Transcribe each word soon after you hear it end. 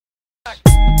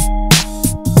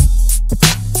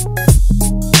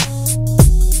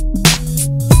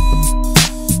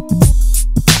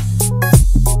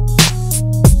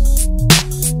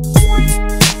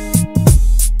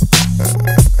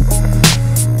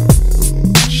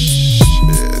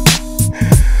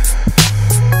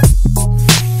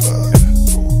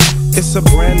It's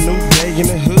a brand new day in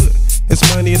the hood. It's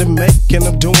money to make and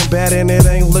I'm doing bad and it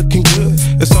ain't looking good.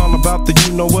 It's all about the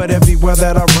you know what everywhere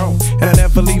that I roam. And I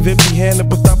never leave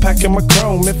empty-handed without packing my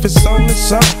chrome. If it's on,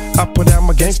 it's on. I put out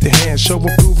my gangster hand, show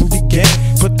and prove and begin.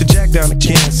 Put the jack down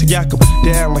again, see I come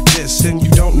down like this and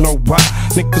you don't know why.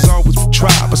 Niggas always would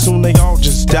try, but soon they all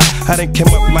just die. I done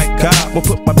came up like God, won't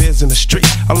put my biz in the street.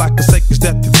 All I can say is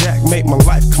that the jack made my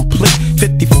life complete.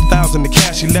 54,000 in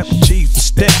cash, he left me cheese and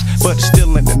steaks, but it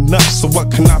still ain't enough, so what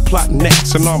can I plot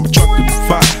next? And all my truck will be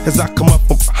fine as I come up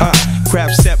from behind.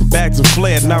 Grab 7 bags and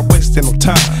fled, not wasting no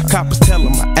time. Coppers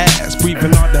telling my ass,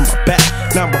 breathing all down my back.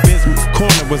 Now my business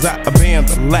corner was out a band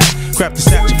the lap. Grab the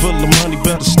satchel full of money,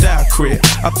 build a style crib.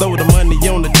 I throw the money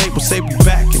on the table, say we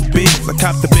back in biz. I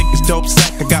cop the biggest dope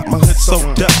sack, I got my hood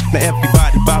soaked up. Now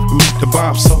everybody buy for me, the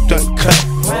bomb soaked uncut.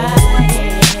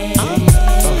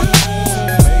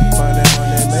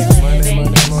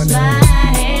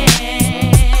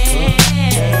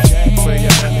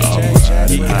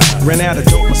 Ran out of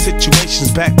dope, my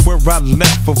situation's back where I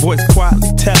left. A voice quietly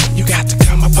telling you got to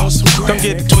come up on some ground. Don't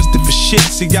get it twisted for shit.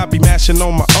 See, I be mashing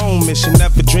on my own mission,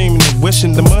 never dreaming of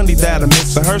wishing the money that I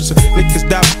miss. I heard some niggas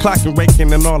die for clocking,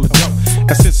 raking, and all the dope.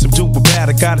 And since some do bad,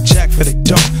 I got a jack for they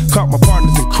dope. Caught my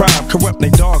partners in crime, corrupt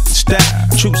they dog and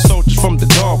staff. True soldiers from the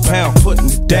dog pound, putting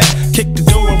it down. Kick the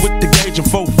door in with the gauge and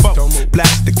 4-4.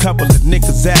 Blasted a couple of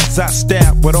niggas' ass, I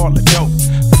stabbed with all the dope.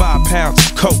 5 pounds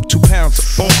of coke, 2 pounds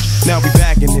of orange. Now we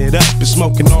bagging it up and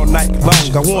smoking all night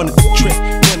long. I wanted to trip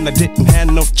when I didn't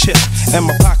have no chip, and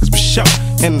my pockets were short.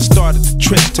 And I started the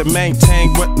trip to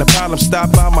maintain what the problem.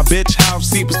 Stopped by my bitch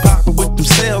house, he was popping with them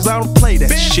sales. I don't play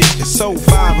that shit. It's sold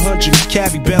 500,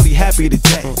 cabby belly happy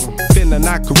today. Finna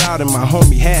knock her out, and my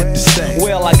homie had to say,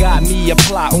 well, I got me a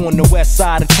plot on the west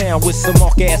side of town with some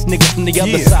mark ass niggas from the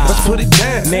other side. Let's put it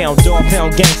down. Now dog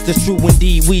pound gangsters, true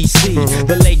indeed we see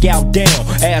the layout down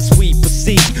as we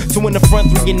proceed. 2 in the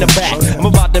front, 3 in the back. I'm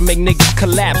about to make niggas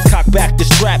collapse, cock back the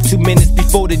strap. 2 minutes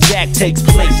before the jack takes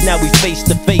place. Now we face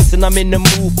to face, and I'm in the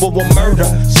mood for a murder.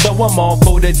 So I'm all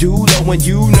for the dulo, and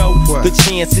you know the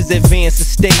chances advance the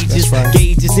stages.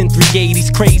 Gauges in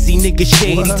 380s, crazy nigga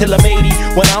shady till I'm 80.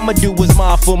 What I'ma do is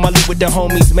mindful my loot with the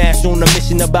homies, mash on a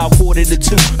mission about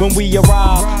 1:45. When we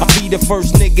arrive, I'll be the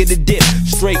first nigga to dip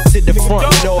straight to the front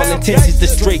with all intentions to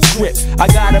straight trip. I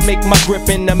gotta make my grip,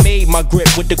 and I made my grip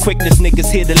with the quickness.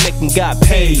 Niggas hit the lick and got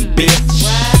paid, bitch.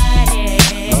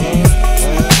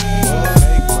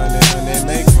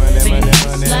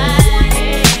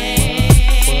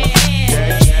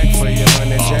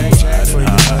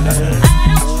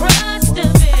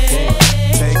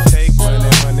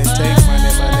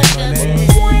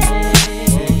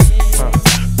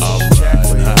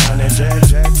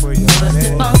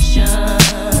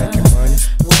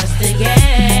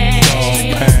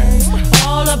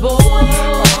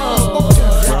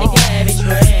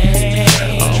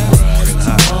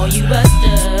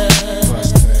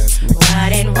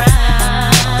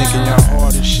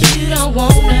 You don't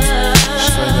wanna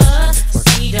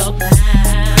see no